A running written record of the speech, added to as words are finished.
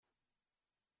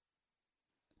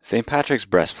St. Patrick's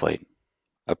Breastplate,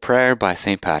 a prayer by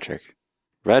St. Patrick,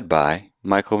 read by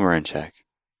Michael Marinchak.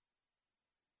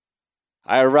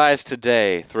 I arise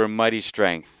today through mighty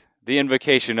strength, the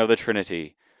invocation of the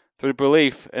Trinity, through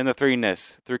belief in the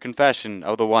threeness, through confession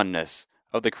of the oneness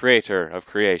of the Creator of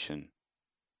creation.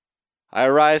 I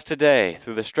arise today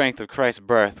through the strength of Christ's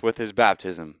birth with his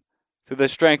baptism, through the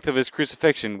strength of his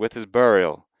crucifixion with his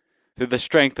burial, through the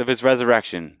strength of his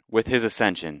resurrection with his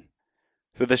ascension,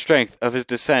 through the strength of his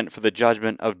descent for the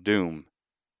judgment of doom.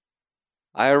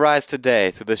 I arise today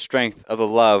through the strength of the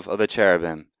love of the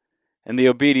cherubim, in the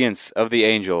obedience of the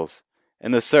angels,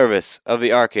 in the service of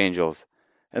the archangels,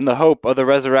 in the hope of the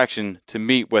resurrection to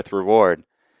meet with reward,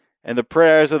 in the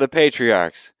prayers of the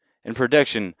patriarchs, in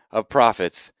prediction of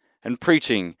prophets, in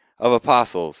preaching of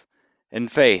apostles, in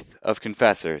faith of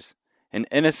confessors, in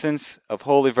innocence of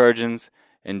holy virgins,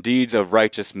 in deeds of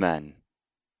righteous men.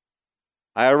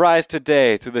 I arise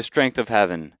today through the strength of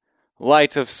heaven,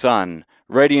 light of sun,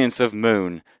 radiance of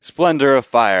moon, splendor of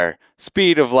fire,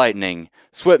 speed of lightning,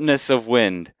 swiftness of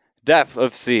wind, depth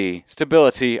of sea,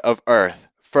 stability of earth,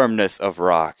 firmness of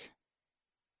rock.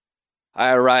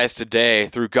 I arise today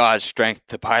through God's strength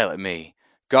to pilot me,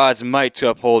 God's might to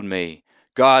uphold me,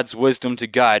 God's wisdom to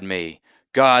guide me,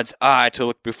 God's eye to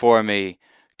look before me,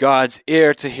 God's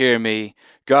ear to hear me,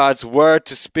 God's word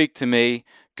to speak to me,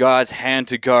 God's hand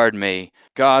to guard me,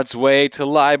 God's way to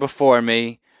lie before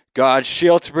me, God's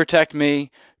shield to protect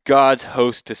me, God's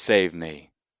host to save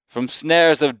me. From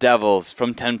snares of devils,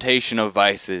 from temptation of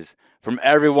vices, from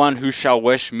everyone who shall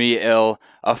wish me ill,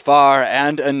 afar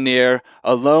and anear,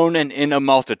 alone and in a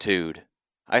multitude.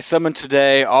 I summon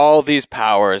today all these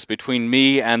powers between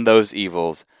me and those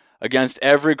evils, against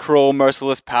every cruel,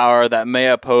 merciless power that may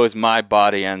oppose my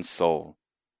body and soul,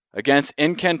 against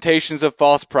incantations of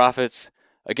false prophets,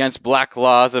 against black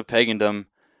laws of pagandom,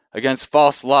 against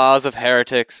false laws of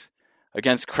heretics,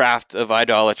 against craft of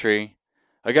idolatry,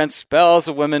 against spells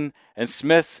of women and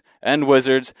smiths and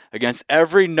wizards, against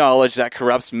every knowledge that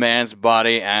corrupts man's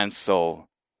body and soul.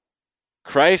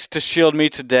 Christ to shield me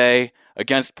today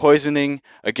against poisoning,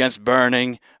 against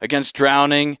burning, against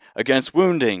drowning, against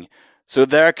wounding, so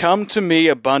there come to me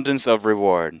abundance of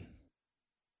reward.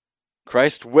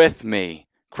 Christ with me,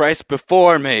 Christ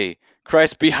before me,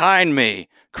 Christ behind me,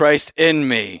 Christ in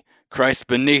me, Christ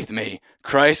beneath me,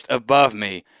 Christ above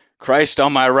me, Christ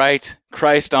on my right,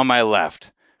 Christ on my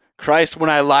left, Christ when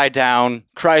I lie down,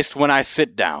 Christ when I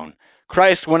sit down,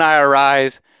 Christ when I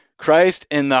arise, Christ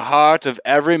in the heart of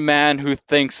every man who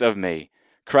thinks of me,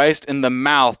 Christ in the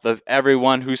mouth of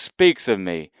everyone who speaks of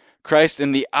me, Christ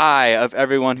in the eye of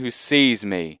everyone who sees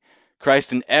me,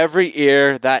 Christ in every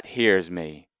ear that hears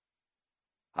me.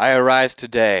 I arise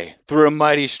today through a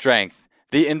mighty strength,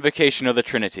 the invocation of the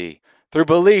Trinity, through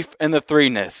belief in the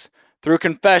threeness, through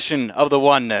confession of the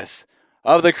oneness,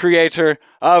 of the Creator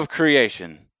of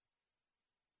creation.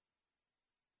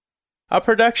 A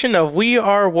production of We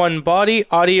Are One Body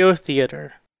Audio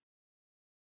Theater.